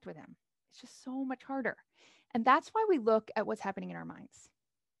to connect with him. It's just so much harder. And that's why we look at what's happening in our minds,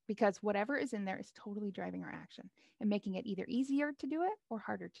 because whatever is in there is totally driving our action and making it either easier to do it or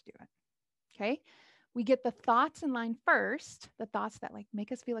harder to do it. Okay. We get the thoughts in line first, the thoughts that like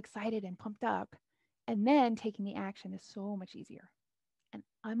make us feel excited and pumped up. And then taking the action is so much easier. And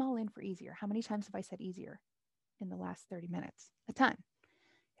I'm all in for easier. How many times have I said easier in the last 30 minutes? A ton.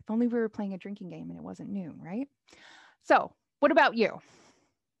 If only we were playing a drinking game and it wasn't noon, right? So, what about you?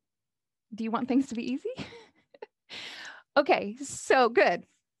 Do you want things to be easy? Okay, so good.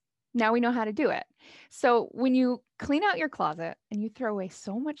 Now we know how to do it. So when you clean out your closet and you throw away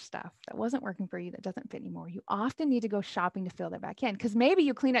so much stuff that wasn't working for you, that doesn't fit anymore, you often need to go shopping to fill that back in, because maybe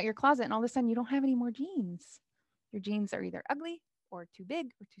you clean out your closet and all of a sudden you don't have any more jeans. Your jeans are either ugly or too big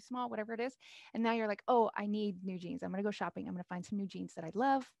or too small, whatever it is. And now you're like, oh, I need new jeans. I'm going to go shopping. I'm going to find some new jeans that I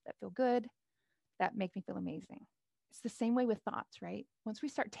love, that feel good, that make me feel amazing. It's the same way with thoughts, right? Once we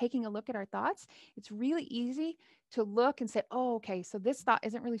start taking a look at our thoughts, it's really easy to look and say, oh, okay, so this thought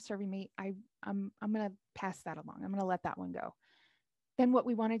isn't really serving me. I'm going to pass that along. I'm going to let that one go. Then what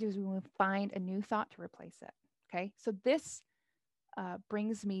we want to do is we want to find a new thought to replace it. Okay. So this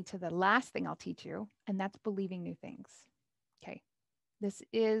brings me to the last thing I'll teach you, and that's believing new things. Okay. This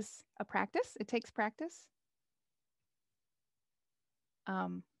is a practice. It takes practice.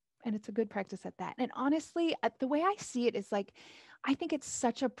 And it's a good practice at that. And honestly, the way I see it is like, I think it's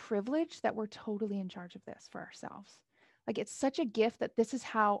such a privilege that we're totally in charge of this for ourselves. Like, it's such a gift that this is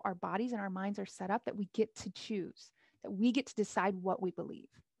how our bodies and our minds are set up, that we get to choose, that we get to decide what we believe.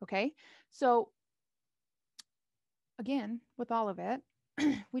 Okay. So again, with all of it,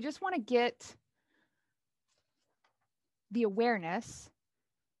 we just want to get the awareness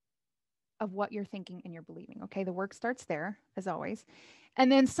of what you're thinking and you're believing. Okay. The work starts there, as always. And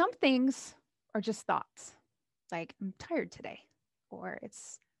then some things are just thoughts, like, I'm tired today, or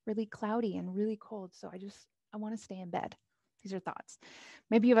it's really cloudy and really cold, so I want to stay in bed. These are thoughts.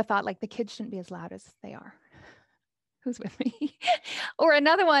 Maybe you have a thought like, the kids shouldn't be as loud as they are. Who's with me? Or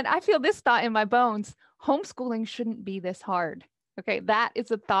another one, I feel this thought in my bones: homeschooling shouldn't be this hard. Okay, that is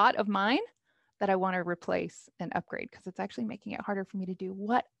a thought of mine that I want to replace and upgrade, because it's actually making it harder for me to do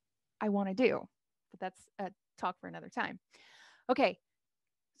what I want to do. But that's a talk for another time. Okay,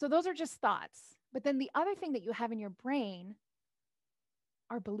 so those are just thoughts. But then the other thing that you have in your brain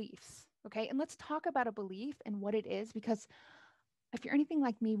are beliefs. Okay, and let's talk about a belief and what it is, because if you're anything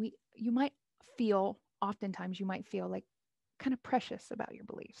like me, oftentimes you might feel like kind of precious about your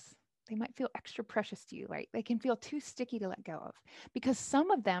beliefs. They might feel extra precious to you, right? They can feel too sticky to let go of, because some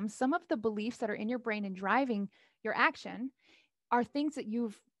of the beliefs that are in your brain and driving your action are things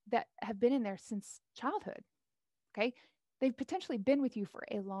that have been in there since childhood. Okay. They've potentially been with you for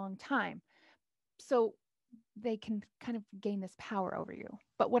a long time. So they can kind of gain this power over you.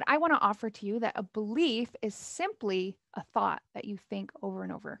 But what I want to offer to you, that a belief is simply a thought that you think over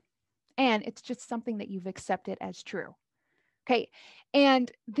and over. And it's just something that you've accepted as true. Okay.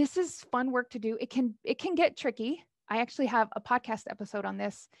 And this is fun work to do. It can get tricky. I actually have a podcast episode on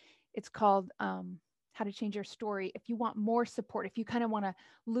this. It's called How to Change Your Story. If you want more support, if you kind of want to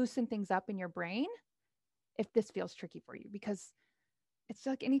loosen things up in your brain, if this feels tricky for you, because it's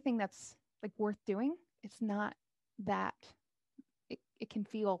like anything that's like worth doing, it's not that, it can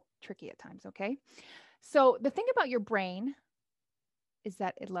feel tricky at times. Okay. So the thing about your brain is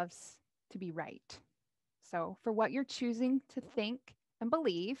that it loves to be right. So for what you're choosing to think and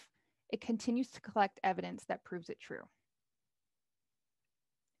believe, it continues to collect evidence that proves it true.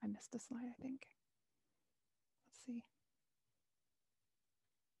 I missed a slide, I think. Let's see.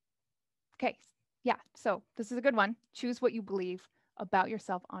 Okay. Yeah. So this is a good one. Choose what you believe about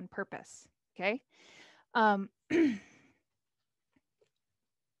yourself on purpose. Okay.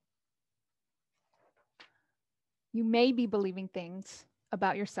 You may be believing things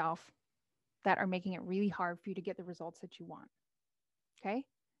about yourself that are making it really hard for you to get the results that you want. Okay.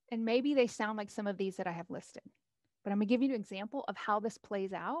 And maybe they sound like some of these that I have listed, but I'm going to give you an example of how this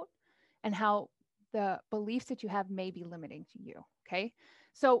plays out and how the beliefs that you have may be limiting to you. Okay.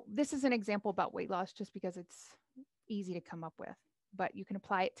 So this is an example about weight loss, just because it's easy to come up with, but you can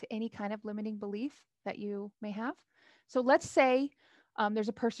apply it to any kind of limiting belief that you may have. So let's say there's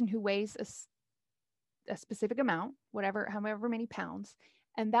a person who weighs a specific amount, however many pounds,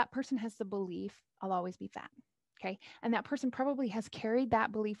 and that person has the belief, I'll always be fat. Okay. And that person probably has carried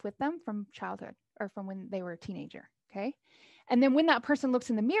that belief with them from childhood or from when they were a teenager. Okay. And then when that person looks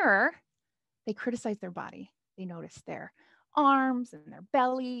in the mirror, they criticize their body. They notice their arms and their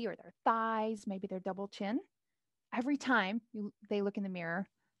belly or their thighs, maybe their double chin. Every time they look in the mirror,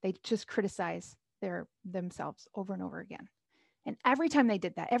 they just criticize themselves over and over again. And every time they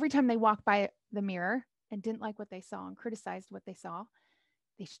did that, every time they walked by the mirror and didn't like what they saw and criticized what they saw,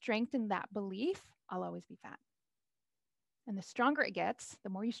 they strengthen that belief, I'll always be fat. And the stronger it gets, the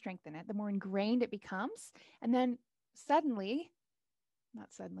more you strengthen it, the more ingrained it becomes. And then suddenly,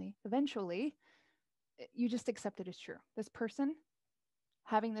 not suddenly, eventually, you just accept it as true. This person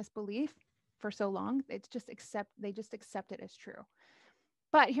having this belief for so long, they just accept it as true.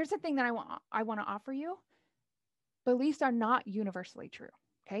 But here's the thing that I want to offer you. Beliefs are not universally true.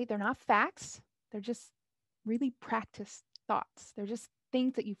 Okay? They're not facts. They're just really practiced thoughts. They're just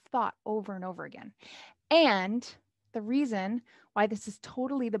things that you've thought over and over again. And the reason why this is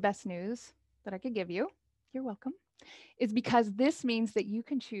totally the best news that I could give you, you're welcome, is because this means that you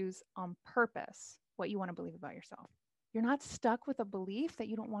can choose on purpose what you want to believe about yourself. You're not stuck with a belief that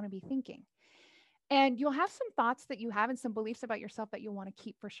you don't want to be thinking. And you'll have some thoughts that you have and some beliefs about yourself that you'll want to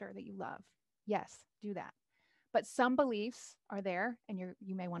keep for sure that you love. Yes, do that. But some beliefs are there and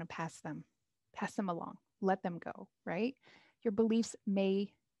you may want to pass them along, let them go, right? Your beliefs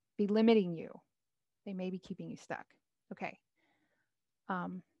may be limiting you. They may be keeping you stuck. Okay.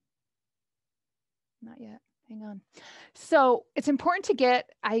 Not yet. Hang on. So it's important to get,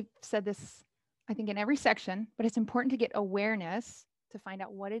 I said this, I think in every section, but it's important to get awareness to find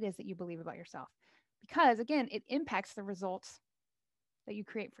out what it is that you believe about yourself. Because again, it impacts the results that you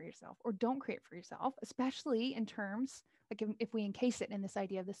create for yourself or don't create for yourself, especially in terms, like if we encase it in this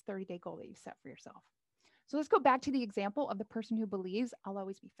idea of this 30-day goal that you set for yourself. So let's go back to the example of the person who believes I'll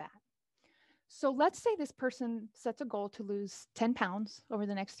always be fat. So let's say this person sets a goal to lose 10 pounds over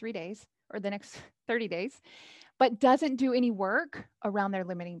the next 3 days or the next 30 days, but doesn't do any work around their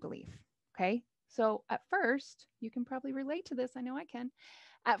limiting belief. Okay. So at first, you can probably relate to this. I know I can.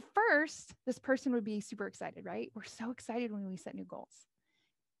 At first, this person would be super excited, right? We're so excited when we set new goals.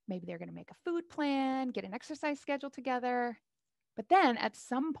 Maybe they're going to make a food plan, get an exercise schedule together. But then at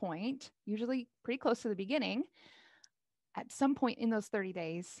some point, usually pretty close to the beginning, at some point in those 30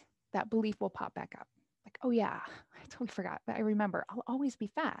 days, that belief will pop back up. Like, oh yeah, I totally forgot, but I remember I'll always be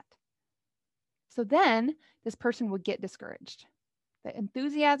fat. So then this person would get discouraged. The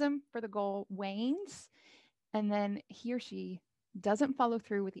enthusiasm for the goal wanes, and then he or she doesn't follow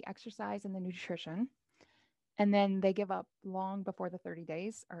through with the exercise and the nutrition. And then they give up long before the 30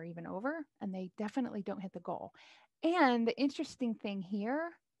 days are even over, and they definitely don't hit the goal. And the interesting thing here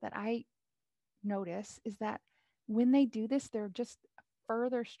that I notice is that when they do this, they're just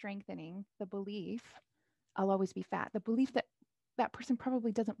further strengthening the belief, I'll always be fat, the belief that that person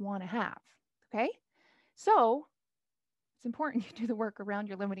probably doesn't want to have. Okay. So it's important you do the work around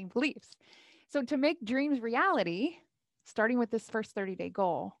your limiting beliefs. So to make dreams reality, starting with this first 30-day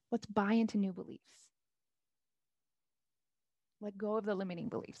goal, let's buy into new beliefs. Let go of the limiting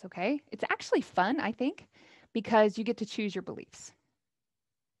beliefs, okay? It's actually fun, I think, because you get to choose your beliefs.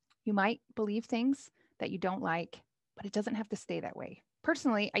 You might believe things that you don't like, but it doesn't have to stay that way.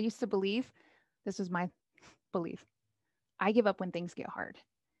 Personally, I used to believe, this was my belief, I give up when things get hard.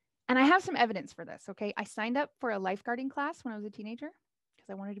 And I have some evidence for this, okay? I signed up for a lifeguarding class when I was a teenager because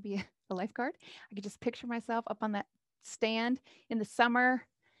I wanted to be a lifeguard. I could just picture myself up on that stand in the summer,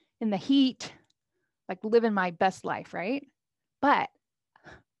 in the heat, like living my best life, right? But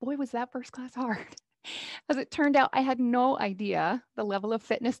boy, was that first class hard. As it turned out, I had no idea the level of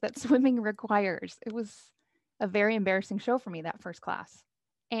fitness that swimming requires. It was a very embarrassing show for me, that first class.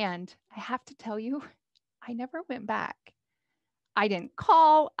 And I have to tell you, I never went back. I didn't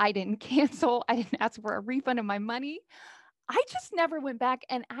call, I didn't cancel, I didn't ask for a refund of my money. I just never went back.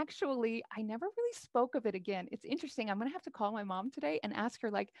 And actually, I never really spoke of it again. It's interesting. I'm going to have to call my mom today and ask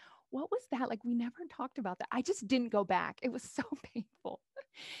her, like, what was that? Like, we never talked about that. I just didn't go back. It was so painful.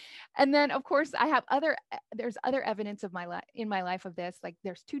 And then, of course, I have there's other evidence of in my life of this. Like,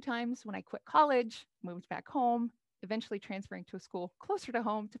 there's 2 times when I quit college, moved back home, eventually transferring to a school closer to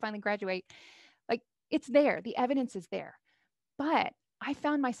home to finally graduate. Like, it's there. The evidence is there. But I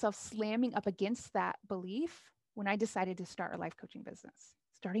found myself slamming up against that belief when I decided to start a life coaching business.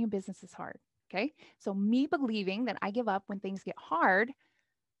 Starting a business is hard. Okay. So me believing that I give up when things get hard,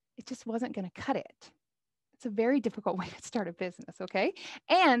 it just wasn't going to cut it. It's a very difficult way to start a business. Okay.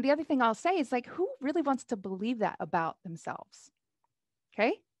 And the other thing I'll say is, like, who really wants to believe that about themselves?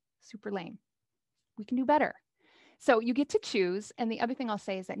 Okay. Super lame. We can do better. So you get to choose. And the other thing I'll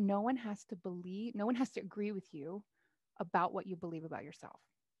say is that no one has to agree with you about what you believe about yourself.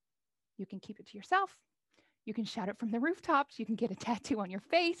 You can keep it to yourself. You can shout it from the rooftops. You can get a tattoo on your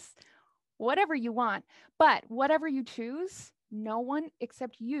face, whatever you want. But whatever you choose, no one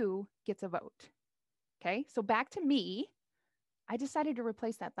except you gets a vote. Okay. So back to me, I decided to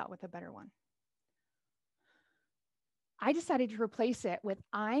replace that thought with a better one. I decided to replace it with,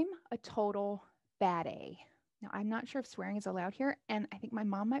 I'm a total bad A. Now, I'm not sure if swearing is allowed here, and I think my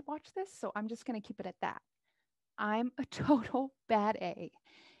mom might watch this, so I'm just going to keep it at that. I'm a total bad A.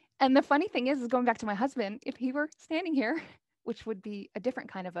 And the funny thing is going back to my husband, if he were standing here, which would be a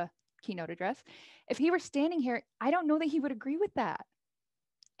different kind of a keynote address, if he were standing here, I don't know that he would agree with that.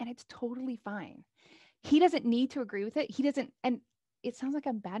 And it's totally fine. He doesn't need to agree with it. He doesn't, and it sounds like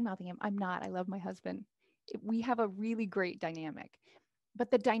I'm bad mouthing him. I'm not. I love my husband. We have a really great dynamic. But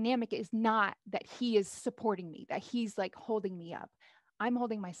the dynamic is not that he is supporting me, that he's like holding me up. I'm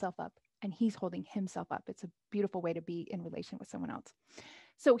holding myself up and he's holding himself up. It's a beautiful way to be in relation with someone else.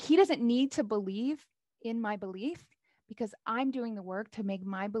 So he doesn't need to believe in my belief because I'm doing the work to make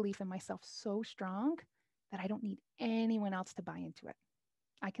my belief in myself so strong that I don't need anyone else to buy into it.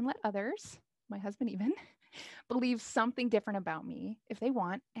 I can let others, my husband even, believe something different about me if they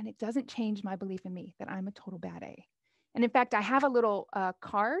want, and it doesn't change my belief in me that I'm a total bad A. And in fact, I have a little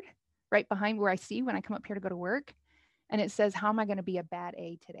card right behind where I see when I come up here to go to work, and it says, how am I going to be a bad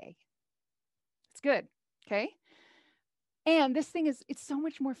A today? It's good, okay? And this thing is, it's so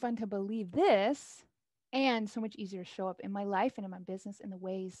much more fun to believe this and so much easier to show up in my life and in my business in the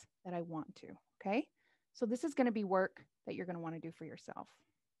ways that I want to, okay? So this is going to be work that you're going to want to do for yourself.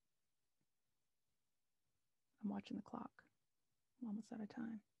 I'm watching the clock. I'm almost out of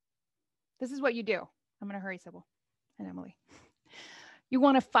time. This is what you do. I'm going to hurry, Sybil and Emily. You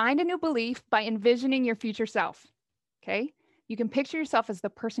want to find a new belief by envisioning your future self, okay? You can picture yourself as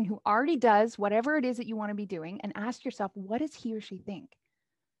the person who already does whatever it is that you want to be doing and ask yourself, what does he or she think?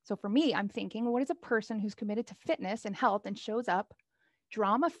 So for me, I'm thinking, what is a person who's committed to fitness and health and shows up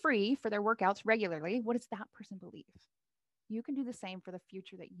drama-free for their workouts regularly? What does that person believe? You can do the same for the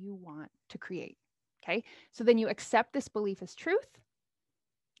future that you want to create, okay? So then you accept this belief as truth.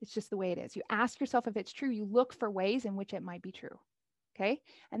 It's just the way it is. You ask yourself if it's true. You look for ways in which it might be true, okay?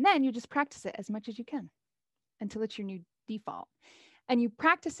 And then you just practice it as much as you can until it's your new default. And you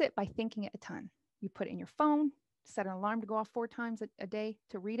practice it by thinking it a ton. You put it in your phone, set an alarm to go off 4 times a day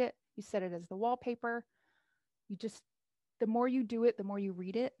to read it. You set it as the wallpaper. You just, the more you do it, the more you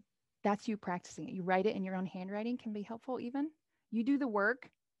read it. That's you practicing it. You write it in your own handwriting, can be helpful even. You do the work,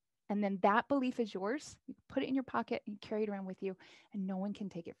 and then that belief is yours. You put it in your pocket and carry it around with you, and no one can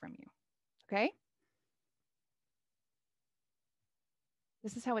take it from you. Okay?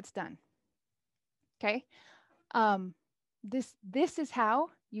 This is how it's done. Okay? This is how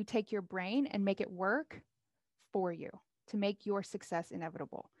you take your brain and make it work for you to make your success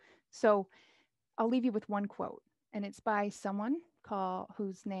inevitable. So I'll leave you with one quote, and it's by someone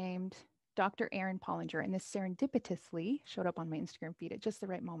who's named Dr. Erin Pollinger, and this serendipitously showed up on my Instagram feed at just the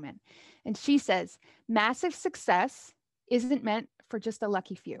right moment. And she says, massive success isn't meant for just a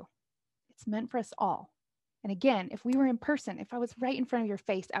lucky few. It's meant for us all. And again, if we were in person, if I was right in front of your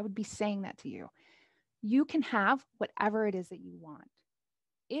face, I would be saying that to you. You can have whatever it is that you want.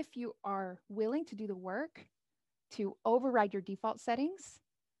 If you are willing to do the work to override your default settings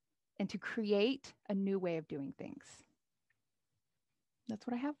and to create a new way of doing things. That's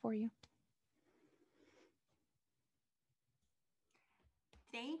what I have for you.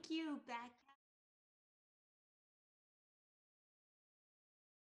 Thank you, Becca.